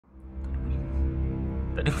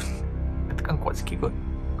Tak ada. Tekan kuat sikit kot.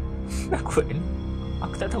 Kuat ni.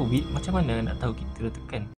 Aku tak tahu macam mana nak tahu kita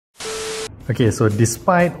tekan. Okay, so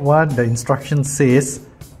despite what the instruction says,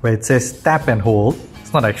 where it says tap and hold,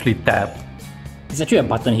 it's not actually tap. It's actually a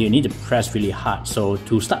button here. You need to press really hard. So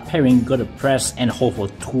to start pairing, you got to press and hold for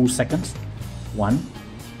 2 seconds. 1,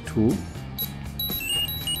 2.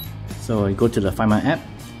 So you go to the Find My app,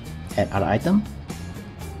 add other item.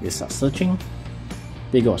 You start searching.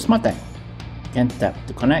 There you go, Smart Tag. You can tap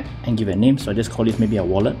to connect and give it a name. So I just call this maybe a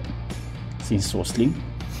wallet, since it's so slim.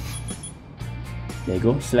 There you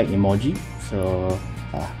go, select emoji. So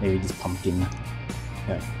maybe this pumpkin.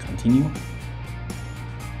 Yeah, continue.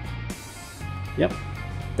 Yep,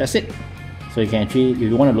 that's it. So you can actually, if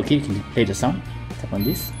you want to locate, you can play the sound. Tap on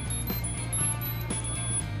this.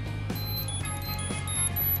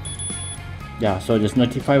 Yeah, so just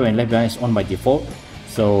notify when left behind is on by default.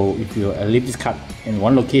 So if you leave this card in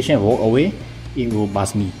one location and walk away, it will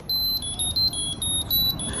buzz me.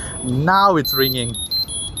 Now it's ringing.